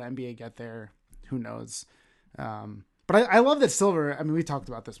 maybe will the NBA get there? Who knows? But But I love that Silver. I mean, we talked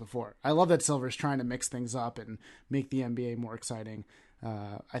about this before. I love that Silver's trying to mix things up and make the NBA more exciting.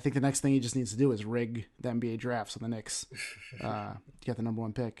 I think the next thing he just needs to do is rig the NBA draft so the Knicks get the number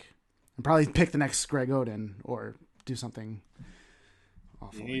 1 pick and probably pick the next Greg Oden or do something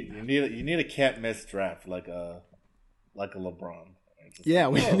awful. You need a can't miss draft like a LeBron. Yeah,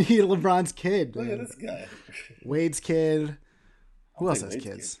 we need LeBron's kid. Look at this guy. Wade's kid. Who else has Wade's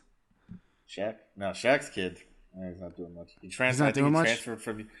kids? Kid. Shaq? No, Shaq's kid. He's not doing much. He's transferred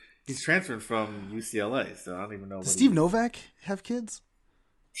from UCLA, so I don't even know. Does Steve Novak have kids?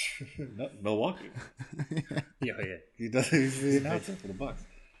 No, Milwaukee. Yeah. He does. He's the announcer for the Bucks.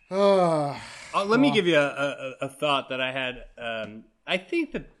 Let me give you a thought that I had. I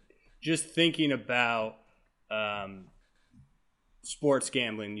think that just thinking about sports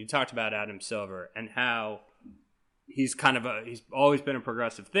gambling, you talked about Adam Silver and how he's he's always been a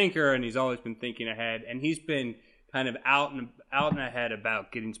progressive thinker and he's always been thinking ahead, and he's been kind of out and ahead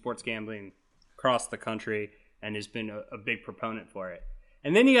about getting sports gambling across the country and has been a big proponent for it.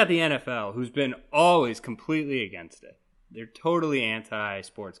 And then you got the NFL, who's been always completely against it. They're totally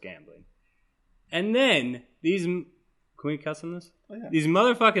anti-sports gambling. And then these... Can we cuss on this? Oh, yeah. These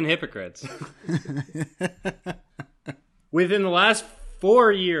motherfucking hypocrites. Within the last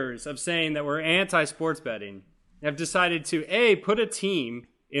 4 years of saying that we're anti-sports betting, have decided to, A, put a team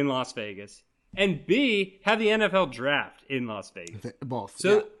in Las Vegas, and B, have the NFL draft in Las Vegas. Both.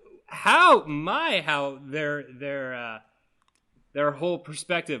 So yeah. how their whole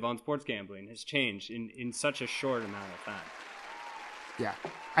perspective on sports gambling has changed in such a short amount of time. Yeah.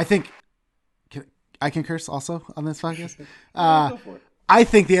 I think I can curse also on this podcast. I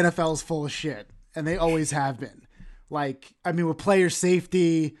think the NFL is full of shit, and they always have been. Like, I mean, with player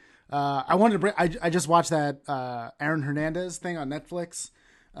safety, I just watched that Aaron Hernandez thing on Netflix.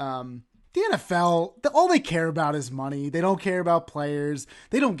 The NFL, all they care about is money. They don't care about players.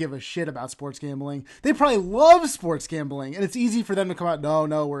 They don't give a shit about sports gambling. They probably love sports gambling, and it's easy for them to come out,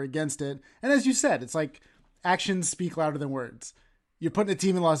 no, we're against it. And as you said, it's like actions speak louder than words. You're putting a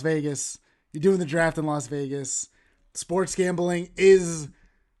team in Las Vegas. You're doing the draft in Las Vegas. Sports gambling is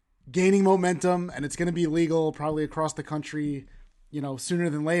gaining momentum, and it's going to be legal probably across the country, sooner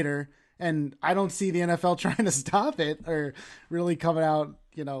than later. And I don't see the NFL trying to stop it or really coming out,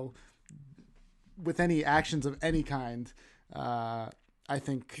 with any actions of any kind. I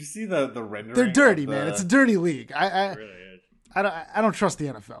think you see the rendering. They're dirty, man. It's a dirty league. It really is. I don't trust the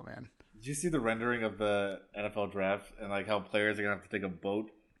NFL, man. Did you see the rendering of the NFL draft and like how players are gonna have to take a boat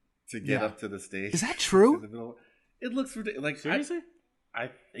to get up to the stage? Is that true? It looks ridiculous. Like, seriously?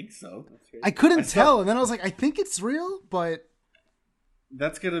 I think so. I couldn't tell, and then I was like, I think it's real, but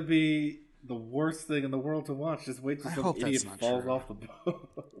that's gonna be the worst thing in the world to watch. Just wait till some idiot falls off the boat.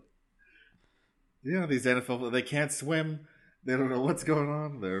 These NFL, they can't swim. They don't know what's going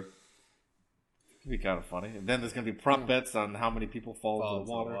on. It can be kind of funny. And then there's going to be prop bets on how many people fall into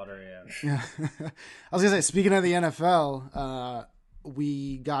the water. Yeah. I was going to say, speaking of the NFL,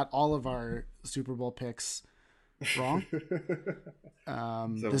 we got all of our Super Bowl picks wrong.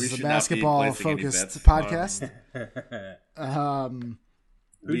 So this is a basketball-focused podcast.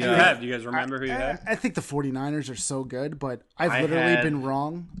 Who do you have? Do you guys remember who you had? I think the 49ers are so good, but I've literally been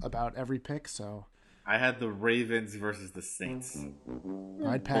wrong about every pick, so... I had the Ravens versus the Saints.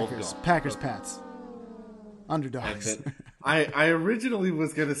 I had Packers, Pats. Underdogs. I originally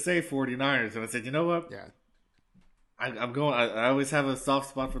was going to say 49ers, and I said, you know what? Yeah. I'm going. I always have a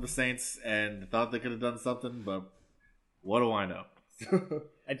soft spot for the Saints, and thought they could have done something, but what do I know?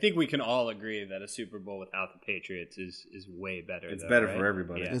 I think we can all agree that a Super Bowl without the Patriots is way better. It's better for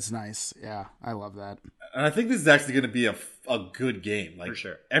everybody. Yeah. It's nice. Yeah, I love that. And I think this is actually going to be a good game. Like, for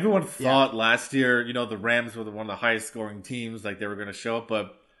sure. Everyone thought last year, the Rams were one of the highest scoring teams, like they were going to show up,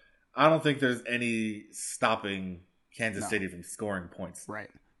 but I don't think there's any stopping Kansas City from scoring points. Right.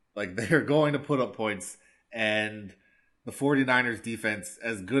 Like, they're going to put up points, and the 49ers defense,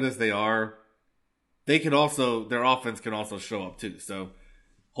 as good as they are, their offense can also show up too. So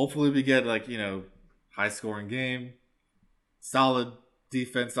hopefully we get high scoring game, solid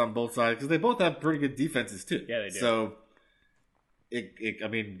defense on both sides, because they both have pretty good defenses too. Yeah, they do. So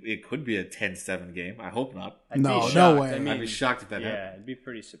it could be a 10-7 game. I hope not. No way. I'd be shocked if that happened. Yeah, I'd be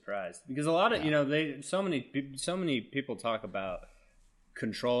pretty surprised, because a lot of so many people talk about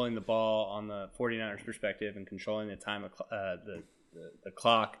controlling the ball on the 49ers perspective and controlling the time of the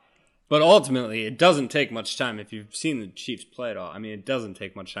clock. But ultimately, it doesn't take much time. If you've seen the Chiefs play at all, it doesn't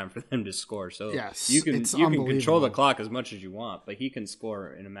take much time for them to score. So yes, you can control the clock as much as you want, but he can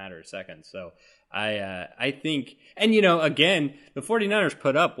score in a matter of seconds. So I think, and again, the 49ers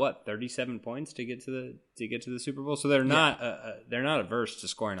put up 37 points to get to the Super Bowl, so they're not averse to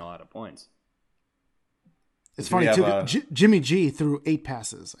scoring a lot of points. It's funny too. Jimmy G threw 8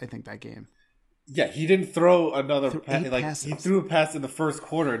 passes, I think, that game. Yeah, he didn't throw another pass. Like passes. He threw a pass in the first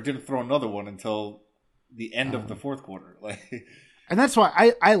quarter, didn't throw another one until the end of the fourth quarter. And that's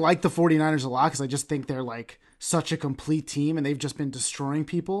why I like the 49ers a lot, because I just think they're like such a complete team and they've just been destroying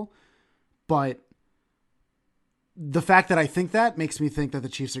people. But the fact that I think that makes me think that the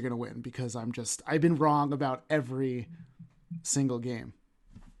Chiefs are going to win, because I've been wrong about every single game.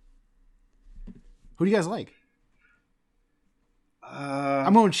 Who do you guys like?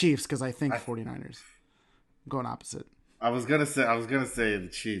 I'm going Chiefs because I think 49ers. I'm going opposite. I was gonna say the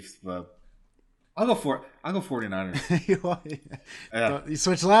Chiefs, but I'll go 49ers. Yeah. You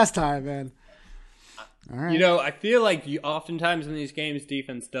switched last time, man. All right. I feel like oftentimes in these games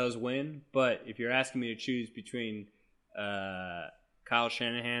defense does win, but if you're asking me to choose between Kyle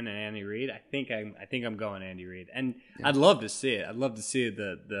Shanahan and Andy Reid, I think I'm going Andy Reid, and I'd love to see it. I'd love to see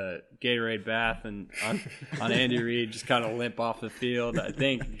the Gatorade bath and on Andy Reid just kind of limp off the field. I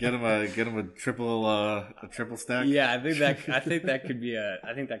think get him a triple stack. Yeah, I think that could be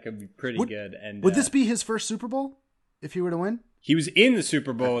pretty good. And would this be his first Super Bowl if he were to win? He was in the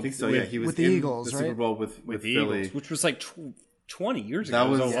Super Bowl. I think so. He was with the in Eagles, the right? Super Bowl with Eagles, Philly, which was like 20 years ago. That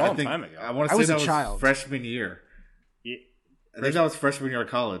was a long time ago. I want to say was that a was child. freshman year. Yeah. I think that was freshman year of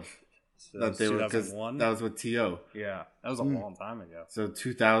college. So that was 2001? That was with T.O. Yeah, that was a long time ago. So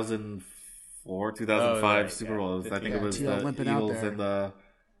 2004, 2005 Super Bowls. I think it was the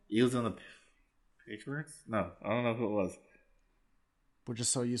Eagles and the Patriots. No, I don't know who it was. We're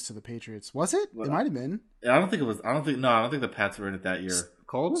just so used to the Patriots. Was it? It might have been. I don't think it was. I don't think the Pats were in it that year.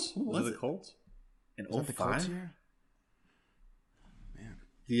 Colts? Was it the Colts? In Was that the 05? Colts year?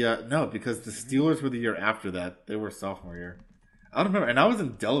 Man. No, because the Steelers were the year after that. They were sophomore year. I don't remember. And I was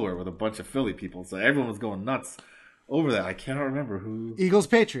in Delaware with a bunch of Philly people, so everyone was going nuts over that. I cannot remember who. Eagles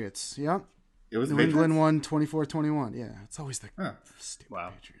Patriots. Yep. It was New England won 24-21. Yeah, it's always the stupid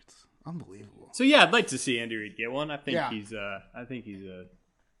Patriots. Unbelievable. So yeah, I'd like to see Andy Reid get one. I think he's a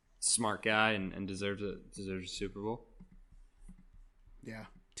smart guy and deserves a Super Bowl. Yeah.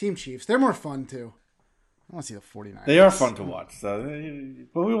 Team Chiefs. They're more fun too. I want to see the 49ers. They are fun to watch. So,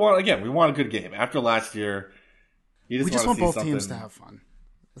 but we want a good game. After last year, we just want both teams to have fun.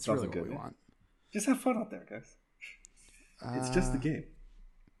 That's really what we want. Just have fun out there, guys. It's just the game.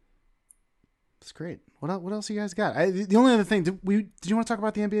 It's great. What else you guys got? The only other thing, did you want to talk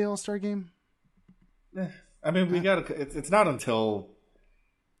about the NBA All-Star game? I mean, we got it's not until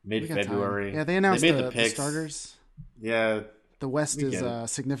mid-February. Yeah, they announced the the starters. Yeah, the West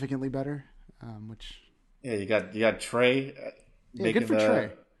is significantly better. Yeah, you got Trey. Good for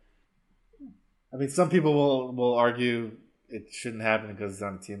Trey. I mean, some people will argue it shouldn't happen because it's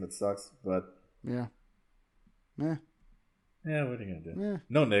on a team that sucks, but yeah, what are you gonna do? Yeah.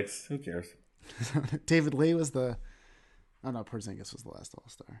 No Knicks. Who cares? David Lee was the. Oh no, Porzingis was the last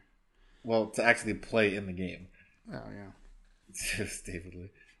All-Star. Well, to actually play in the game. Oh yeah, it's just David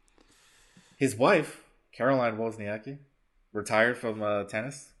Lee. His wife, Caroline Wozniacki, retired from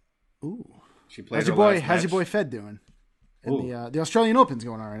tennis. Ooh. She played how's your boy Fed doing? The Australian Open's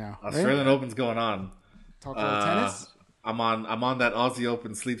going on right now. Australian Open's going on. Talk about tennis. I'm on that Aussie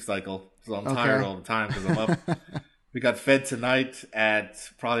Open sleep cycle, so I'm tired all the time because I'm up. We got Fed tonight at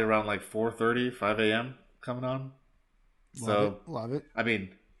probably around like 4:30, 5 a.m. coming on. Love it. I mean,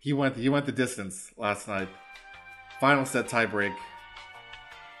 he went the distance last night. Final set tiebreak.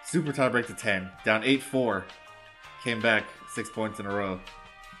 Super tiebreak to 10. Down 8-4. Came back 6 points in a row.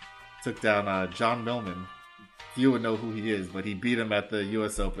 Took down John Millman. Few would know who he is, but he beat him at the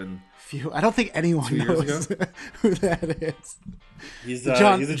U.S. Open. I don't think anyone knows who that is. He's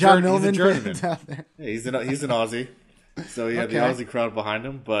John Millman. He's a journeyman. Yeah, he's an Aussie. So he had the Aussie crowd behind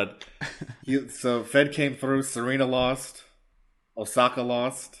him. But so Fed came through. Serena lost. Osaka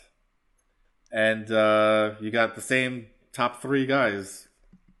lost. And you got the same top 3 guys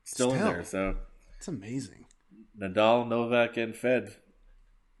still in there. So it's amazing. Nadal, Novak, and Fed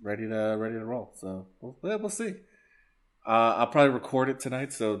ready to roll. So we'll see. I'll probably record it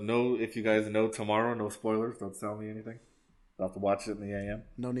tonight. So if you guys know tomorrow, no spoilers. Don't tell me anything. I'll have to watch it in the AM.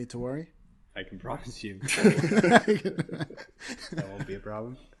 No need to worry. I can promise you. That won't be a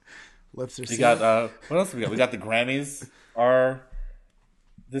problem. Lips are sealed. We got what else we got? We got the Grammys are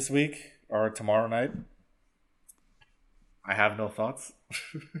this week or tomorrow night. I have no thoughts.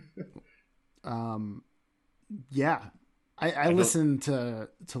 Yeah. I listen to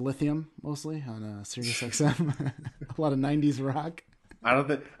Lithium mostly on Sirius XM. A lot of 90s rock. I don't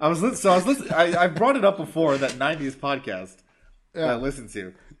think I was listening. So I was listening. I brought it up before, that '90s podcast that I listened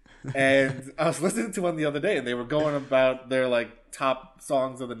to, and I was listening to one the other day, and they were going about their like top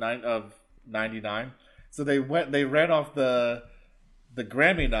songs of '99. So they ran off the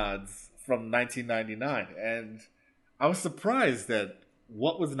Grammy nods from 1999, and I was surprised at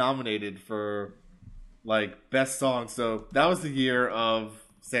what was nominated for like best song. So that was the year of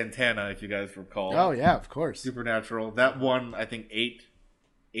Santana, if you guys recall. Oh yeah, of course. Supernatural. That won, I think, eight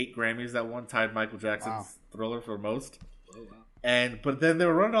Grammys. That one tied Michael Jackson's Thriller for most. Oh, wow. But then they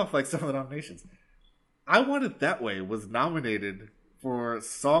were running off like some of the nominations. I Want It That Way was nominated for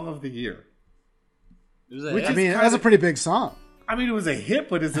Song of the Year. Which, I mean, that's a pretty big song. I mean, it was a hit,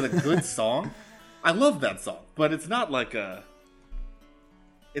 but is it a good song? I love that song, but it's not like a.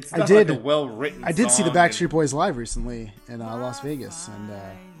 It's not like a well-written. I did see the Backstreet Boys live recently in Las Vegas, and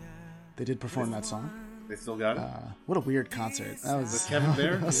they did perform that song. They still got it. What a weird concert! That was Kevin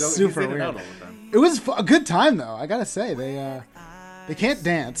Bear. Super weird. All the time. It was a good time, though. I gotta say, they can't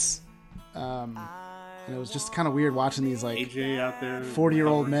dance. And it was just kind of weird watching these like AJ out there,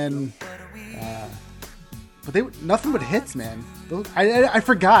 40-year-old men. But they nothing but hits, man. I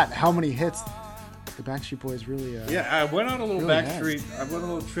forgot how many hits the Backstreet Boys really. Yeah, I went on a little really Backstreet. I went on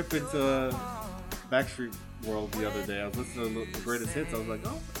a little trip into Backstreet World the other day. I was listening to the greatest hits. I was like,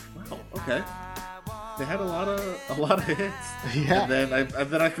 oh wow, okay. They had a lot of hits. Yeah. And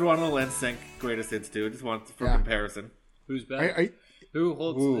then I threw on a little NSYNC greatest hits too. Just want for comparison. Who's better?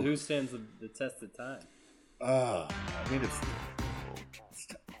 Who stands the test of time? I mean,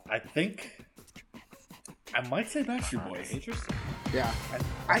 I think I might say Backstreet Boys. Interesting. Yeah.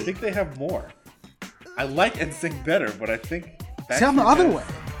 I think they have more. I like NSYNC better, but I think Backstreet see, I'm the other way.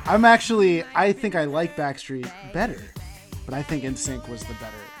 I think I like Backstreet better, but I think NSYNC was the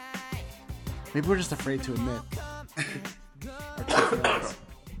better. Maybe we're just afraid to admit.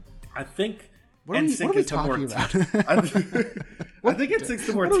 I think what are we talking about? I think NSYNC's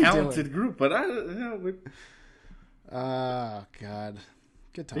the more talented group, but oh God.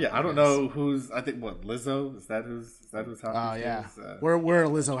 Good time. Yeah, I don't know who's. I think Lizzo is that who's Oh yeah, we're a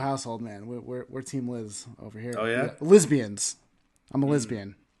Lizzo household, man. We're Team Liz over here. Oh yeah, lesbians. I'm a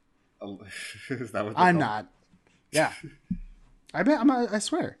lesbian. Is that what I'm not? Yeah, I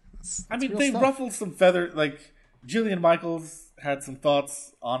swear. I mean, they ruffled some feathers. Like Jillian Michaels had some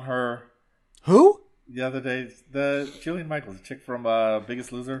thoughts on her. Who? The other day, the Jillian Michaels, the chick from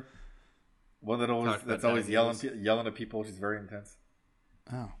Biggest Loser, one that's always yelling at people. She's very intense.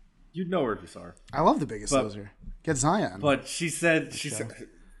 Oh, you'd know her if you saw her. I love The Biggest Loser. Get Zion. But she said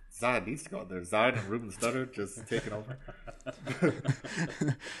Zion needs to go out there. Zion and Ruben Studdard just taking over.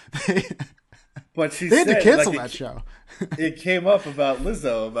 But they had to cancel that show. It came up about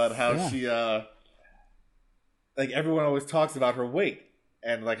Lizzo, about how she like everyone always talks about her weight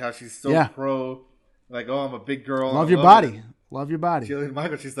and like how she's so pro, like, oh, I'm a big girl. Love your body. Love your body. Jillian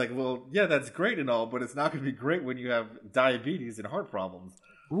Michaels, she's like, well, yeah, that's great and all, but it's not going to be great when you have diabetes and heart problems.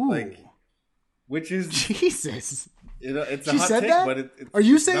 Ooh. Like, which is Jesus. It's a she hot said take, that? But it's are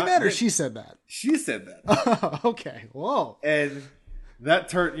you saying that, or great. she said that? She said that. Okay. Whoa. And that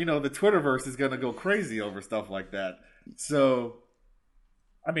the Twitterverse is going to go crazy over stuff like that. So,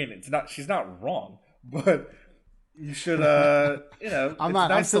 I mean, she's not wrong, but you should, I'm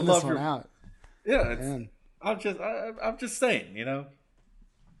not. I'm sitting this one out. Yeah, I'm just saying,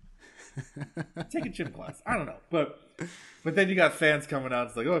 take a gym class. I don't know, but then you got fans coming out.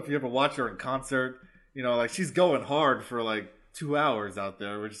 It's like, oh, if you ever watch her in concert, like she's going hard for like 2 hours out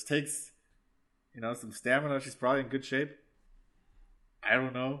there, which takes, some stamina. She's probably in good shape. I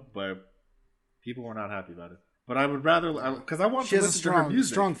don't know, but people were not happy about it. But I would rather, because I want to listen to her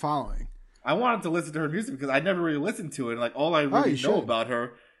music. Strong following. I wanted to listen to her music because I never really listened to it. And like all I really know about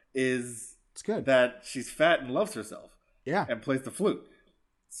her is it's good that she's fat and loves herself. Yeah, and plays the flute.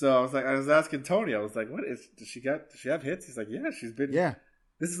 So I was asking Tony. I was like, does she have hits? He's like, yeah, she's been. Yeah,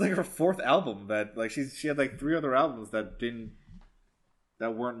 this is like her fourth album that like she had like 3 other albums that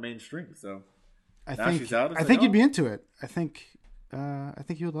weren't mainstream. So I think you'd be into it. I think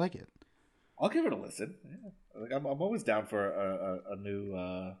you would like it. I'll give it a listen. Yeah. Like I'm always down for a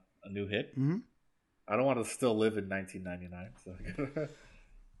new hit. Mm-hmm. I don't want to still live in 1999, so I gotta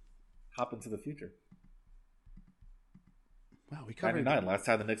hop into the future. Wow, we covered 99. Last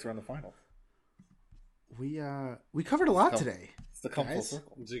time the Knicks were in the finals. We covered a lot today. It's the come full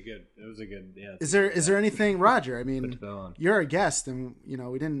circle. It was a good. Yeah. Is there anything, Roger? I mean, you're a guest, and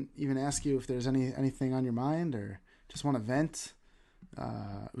we didn't even ask you if there's anything on your mind or just want to vent.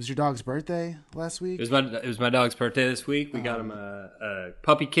 It was your dog's birthday last week. It was my dog's birthday this week. We got him a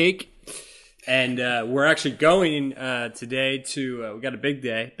puppy cake. And we're actually going today to, we got a big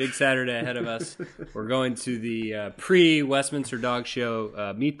day, big Saturday ahead of us. We're going to the pre-Westminster Dog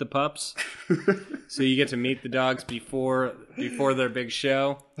Show, Meet the Pups. So you get to meet the dogs before their big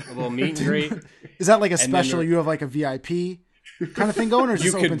show, a little meet and greet. Is that like a special, you have like a VIP kind of thing going, or is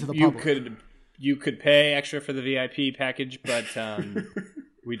this open to the public? You could pay extra for the VIP package, but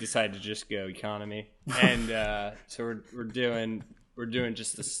we decided to just go economy. And so we're doing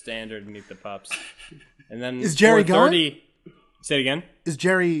just the standard Meet the Pups. And then is Jerry going? Say it again. Is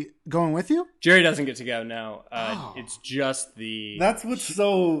Jerry going with you? Jerry doesn't get to go, no. It's just the... That's what's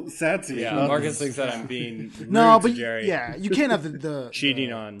so sad to me. Yeah, Marcus thinks that I'm being rude but to Jerry. Yeah, you can't have the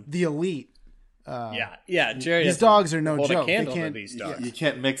cheating on the elite. Yeah, Jerry. These dogs are no hold joke. A candle they can't, to these dogs. You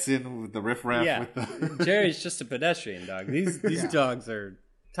can't mix in with the riffraff. Yeah, with the... Jerry's just a pedestrian dog. These dogs are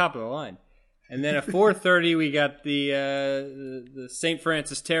top of the line. And then at 4:30 we got the St.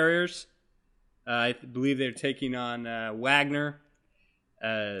 Francis Terriers. I believe they're taking on Wagner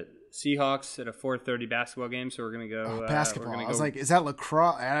Seahawks at a 4:30 basketball game. So we're gonna go basketball. I was like, is that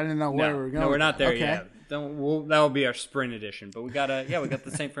lacrosse? I didn't know where we were going. No, we're not there okay. yet. That will be our sprint edition. But we got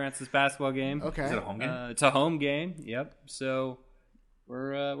the St. Francis basketball game. Okay, is it a home game? It's a home game. Yep. So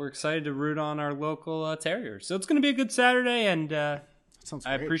we're excited to root on our local Terriers. So it's gonna be a good Saturday, and I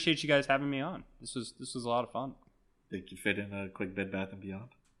appreciate you guys having me on. This was a lot of fun. Think you fit in a quick Bed Bath and Beyond?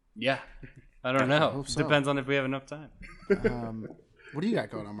 Yeah, I don't know. I hope so. Depends on if we have enough time. What do you got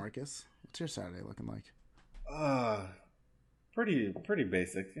going on, Marcus? What's your Saturday looking like? Pretty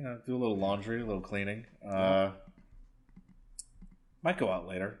basic. You know, do a little laundry, a little cleaning. Might go out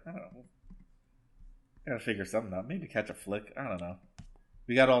later. I don't know. Gotta figure something out. Maybe catch a flick. I don't know.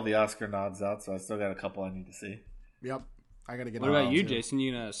 We got all the Oscar nods out, so I still got a couple I need to see. Yep. I gotta get. What about you, Jason?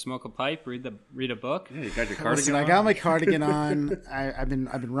 You gonna smoke a pipe, read a book? Yeah, you got your cardigan. Listen, on? I got my cardigan on. I've been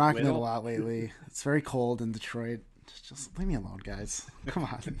rocking it a lot lately. It's very cold in Detroit. Just leave me alone, guys. Come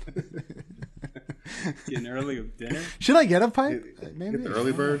on. Getting early with dinner. Should I get a pipe? Maybe get the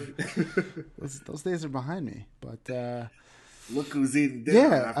early bird. those days are behind me. But look who's eating dinner.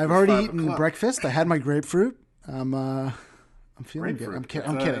 Yeah, I've already eaten breakfast. I had my grapefruit. I'm feeling good. I'm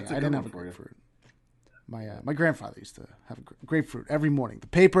kidding. I didn't have a grapefruit. My grandfather used to have a grapefruit every morning. The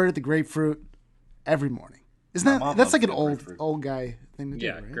paper, the grapefruit, every morning. Isn't that's like an old guy thing to do?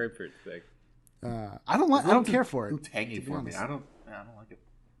 Yeah, right? Grapefruit's big. I don't care for it. Too tangy for me. I don't like it.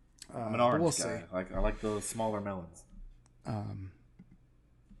 I'm an orange guy. I like those smaller melons.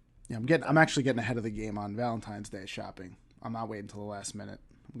 Yeah, I'm actually getting ahead of the game on Valentine's Day shopping. I'm not waiting until the last minute.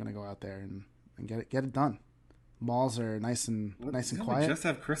 I'm gonna go out there and get it done. Malls are nice and quiet. We just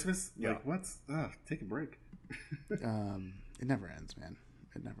have Christmas. Yeah. Like what's? Take a break. It never ends, man.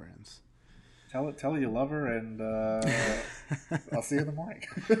 It never ends. Tell her you love her, and I'll see you in the morning.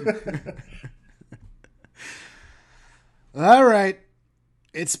 All right,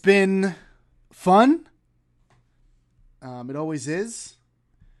 it's been fun. It always is.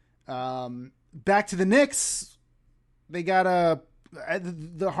 Back to the Knicks. They got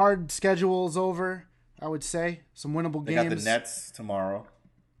the hard schedule is over. I would say some winnable games. They got the Nets tomorrow.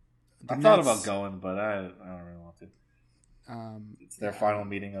 I thought about going, but I don't really want to. It's their final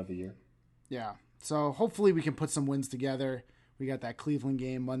meeting of the year. Yeah, so hopefully we can put some wins together. We got that Cleveland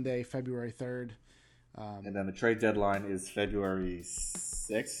game Monday, February 3rd. And then the trade deadline is February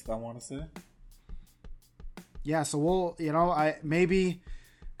 6th, I want to say. Yeah, so we'll, I maybe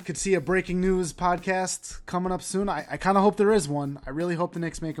could see a breaking news podcast coming up soon. I kind of hope there is one. I really hope the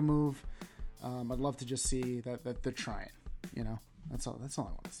Knicks make a move. I'd love to just see that they're trying. That's all I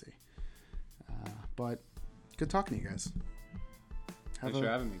want to see. But good talking to you guys. Thanks for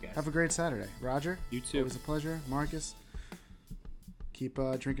having me, guys. Have a great Saturday. Roger? You too. Always a pleasure. Marcus? Keep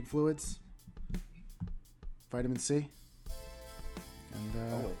drinking fluids. Vitamin C. And,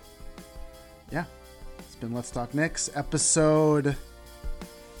 yeah. It's been Let's Talk Knicks, episode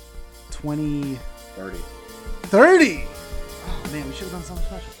 30. Oh, man, we should have done something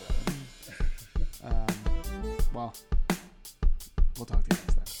special for that. Well, we'll talk to you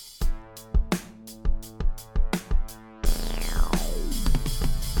next time.